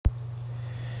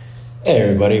Hey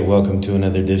everybody, welcome to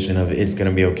another edition of It's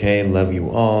Gonna Be Okay. Love you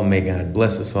all. May God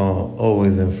bless us all,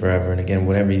 always and forever. And again,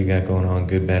 whatever you got going on,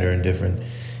 good, bad, or indifferent,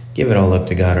 give it all up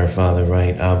to God our Father,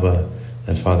 right? Abba,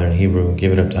 that's Father in Hebrew.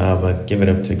 Give it up to Abba, give it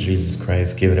up to Jesus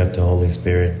Christ, give it up to Holy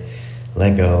Spirit.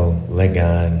 Let go, let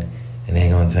God, and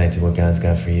hang on tight to what God's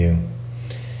got for you.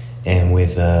 And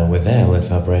with that, let's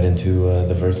hop right into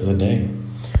the verse of the day.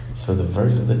 So the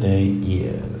verse of the day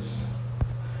is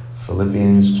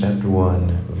Philippians chapter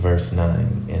 1, verse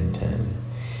 9 and 10.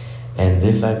 And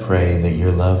this I pray, that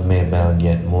your love may abound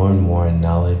yet more and more in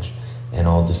knowledge and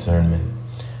all discernment,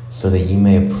 so that ye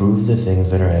may approve the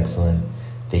things that are excellent,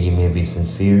 that ye may be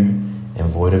sincere and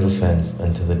void of offense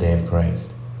unto the day of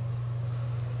Christ.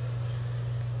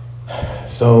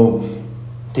 So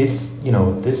this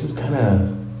is kind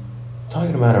of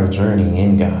talking about our journey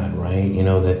in God, right?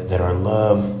 That our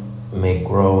love may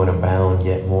grow and abound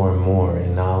yet more and more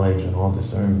in knowledge and all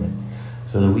discernment,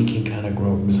 so that we can kind of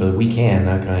grow, so that we can,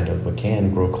 not kind of, but can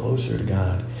grow closer to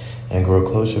God and grow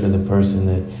closer to the person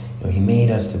that He made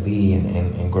us to be,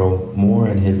 and grow more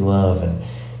in His love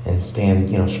and stand,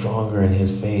 stronger in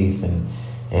His faith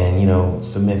and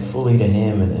submit fully to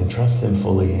Him and trust Him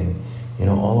fully and,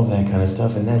 all of that kind of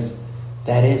stuff. And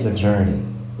that is a journey,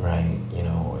 right?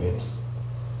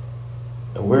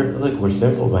 We're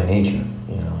sinful by nature.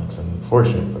 It's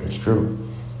unfortunate, but it's true.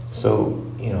 So,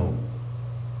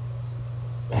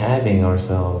 having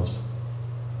ourselves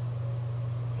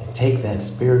take that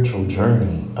spiritual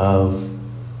journey of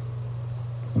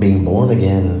being born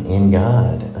again in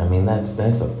God, I mean,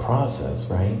 that's a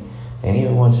process, right? And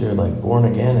even once you're born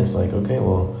again, it's okay,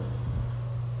 well,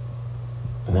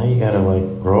 now you gotta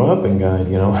grow up in God.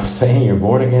 You know what I'm saying? You're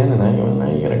born again, and now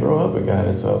you gotta grow up in God.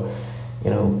 And so,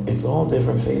 it's all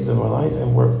different phases of our life,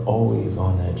 and we're always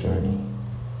on that journey.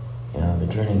 The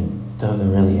journey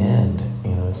doesn't really end.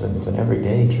 It's an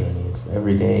everyday journey. It's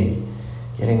every day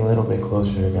getting a little bit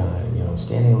closer to God,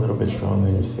 standing a little bit stronger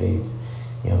in His faith,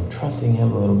 trusting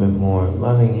Him a little bit more,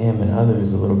 loving Him and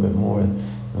others a little bit more in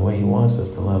the way He wants us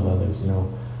to love others.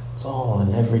 It's all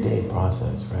an everyday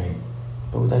process, right?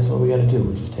 But that's what we got to do.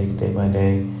 We just take it day by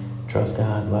day, trust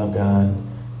God, love God,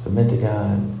 submit to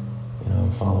God,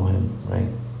 and follow Him, right?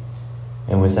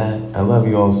 And with that, I love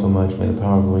you all so much. May the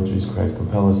power of the Lord Jesus Christ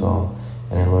compel us all.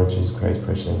 And in Lord Jesus Christ,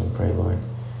 precious name we pray, Lord.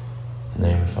 In the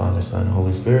name of the Father, Son, and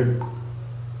Holy Spirit.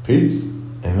 Peace.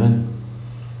 Amen.